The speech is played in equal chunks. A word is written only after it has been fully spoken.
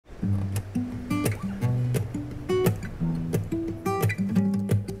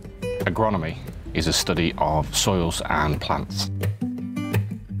Agronomy is a study of soils and plants.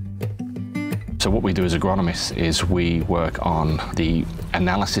 So what we do as agronomists is we work on the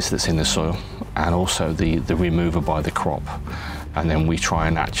analysis that's in the soil and also the removal by the crop. And then we try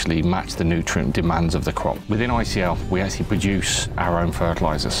and actually match the nutrient demands of the crop. Within ICL, we actually produce our own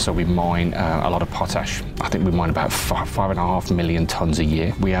fertilizers. So we mine a lot of potash. I think we mine about 5.5 million tons a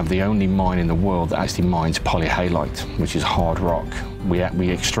year. We have the only mine in the world that actually mines polyhalite, which is hard rock. We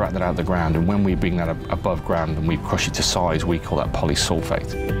extract that out of the ground, and when we bring that above ground and we crush it to size, we call that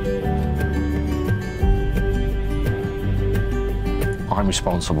polysulphate. I'm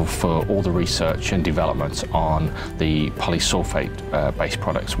responsible for all the research and development on the polysulphate-based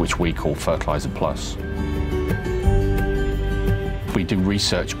products, which we call Fertilizer Plus. We do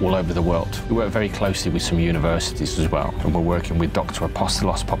research all over the world. We work very closely with some universities as well, and we're working with Dr.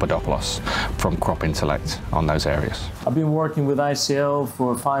 Apostolos Papadopoulos from Crop Intellect on those areas. I've been working with ICL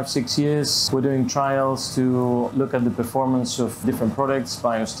for 5-6 years. We're doing trials to look at the performance of different products,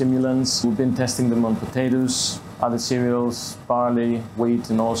 biostimulants. We've been testing them on potatoes, other cereals, barley, wheat,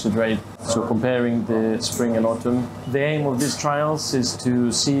 and also grape. So comparing the spring and autumn. The aim of these trials is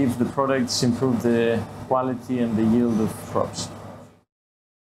to see if the products improve the quality and the yield of crops.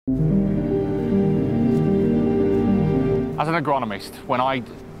 As an agronomist, when I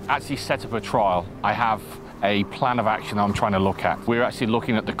actually set up a trial, I have a plan of action I'm trying to look at. We're actually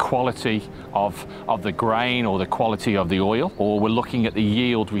looking at the quality of the grain or the quality of the oil, or we're looking at the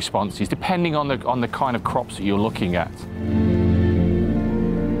yield responses, depending on the kind of crops that you're looking at.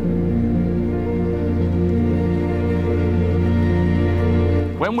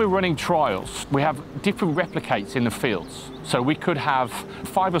 When we're running trials, we have different replicates in the fields. So we could have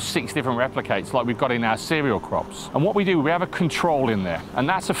 5 or 6 different replicates like we've got in our cereal crops. And what we do, we have a control in there, and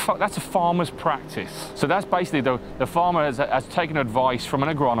that's a farmer's practice. So that's basically the farmer has taken advice from an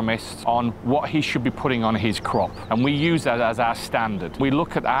agronomist on what he should be putting on his crop. And we use that as our standard. We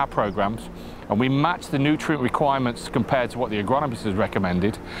look at our programs and we match the nutrient requirements compared to what the agronomist has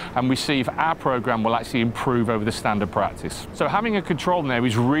recommended, and we see if our program will actually improve over the standard practice. So having a control in there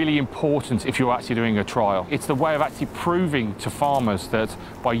is really important if you're actually doing a trial. It's the way of actually proving to farmers that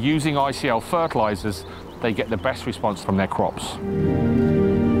by using ICL fertilizers, they get the best response from their crops.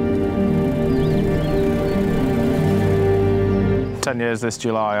 10 years this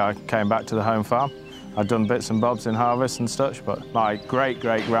July, I came back to the home farm. I'd done bits and bobs in harvest and such, but my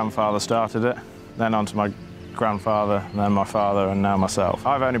great-great-grandfather started it, then on to my grandfather, and then my father, and now myself.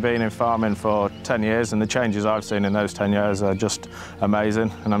 I've only been in farming for 10 years, and the changes I've seen in those 10 years are just amazing,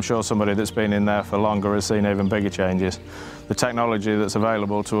 and I'm sure somebody that's been in there for longer has seen even bigger changes. The technology that's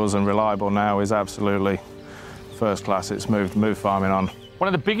available to us and reliable now is absolutely first class. It's moved farming on. One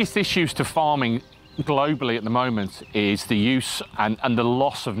of the biggest issues to farming globally at the moment is the use and the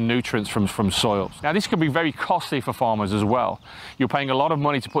loss of nutrients from soils. Now, this can be very costly for farmers as well. You're paying a lot of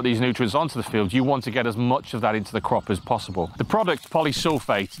money to put these nutrients onto the field. You want to get as much of that into the crop as possible. The product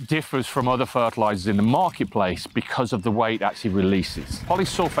polysulphate differs from other fertilizers in the marketplace because of the way it actually releases.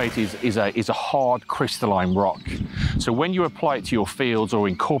 Polysulphate is a hard crystalline rock. So when you apply it to your fields or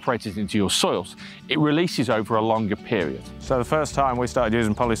incorporate it into your soils, it releases over a longer period. So the first time we started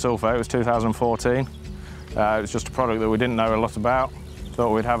using polysulphate was 2014. It was just a product that we didn't know a lot about.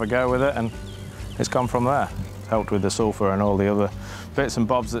 Thought we'd have a go with it, and it's come from there. It's helped with the sulphur and all the other bits and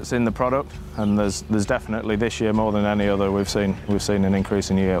bobs that's in the product, and there's definitely this year more than any other we've seen an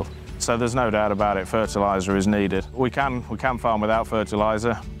increase in yield. So there's no doubt about it, fertilizer is needed. We can farm without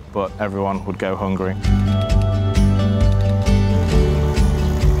fertilizer, but everyone would go hungry.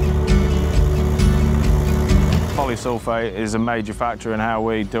 Polysulphate is a major factor in how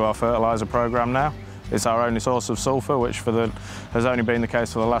we do our fertilizer program now. It's our only source of sulphur, which has only been the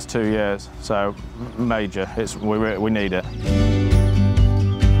case for the last 2 years. So major, we need it.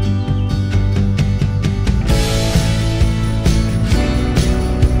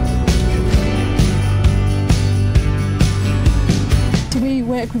 We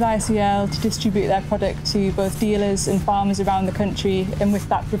work with ICL to distribute their product to both dealers and farmers around the country, and with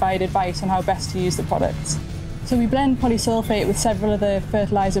that provide advice on how best to use the products. So we blend polysulphate with several other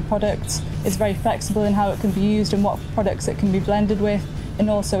fertiliser products. It's very flexible in how it can be used and what products it can be blended with, and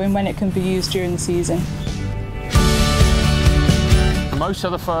also in when it can be used during the season. Most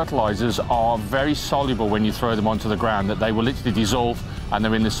other fertilisers are very soluble when you throw them onto the ground, that they will literally dissolve and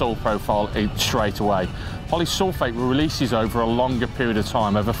they're in the soil profile straight away. Polysulphate releases over a longer period of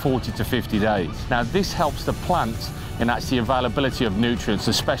time, over 40 to 50 days. Now this helps the plant in actually availability of nutrients,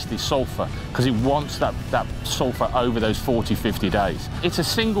 especially sulphur, because it wants that sulphur over those 40, 50 days. It's a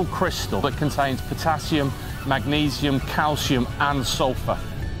single crystal that contains potassium, magnesium, calcium and sulphur.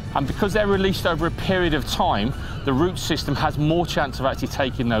 And because they're released over a period of time, the root system has more chance of actually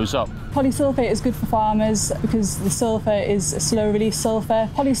taking those up. Polysulphate is good for farmers because the sulphur is a slow-release sulphur.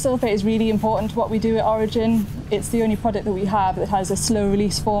 Polysulphate is really important to what we do at Origin. It's the only product that we have that has a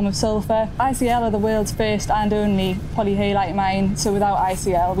slow-release form of sulphur. ICL are the world's first and only polyhalite mine, so without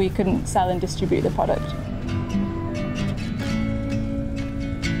ICL we couldn't sell and distribute the product.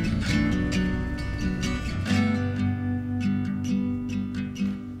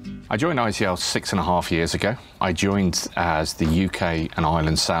 I joined ICL 6.5 years ago. I joined as the UK and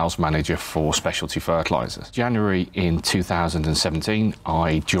Ireland sales manager for specialty fertilisers. January in 2017,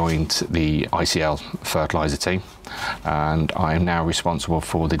 I joined the ICL fertiliser team, and I am now responsible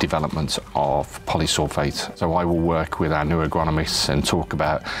for the development of polysulphate. So I will work with our new agronomists and talk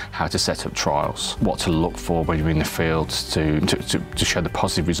about how to set up trials, what to look for when you're in the fields to show the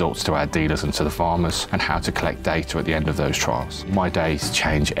positive results to our dealers and to the farmers, and how to collect data at the end of those trials. My days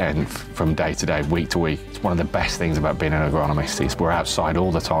change from day to day, week to week. It's one of the best things about being an agronomist is we're outside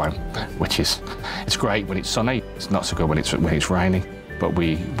all the time, which is, it's great when it's sunny. It's not so good when it's raining, but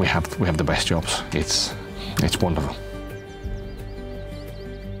we have the best jobs. It's wonderful.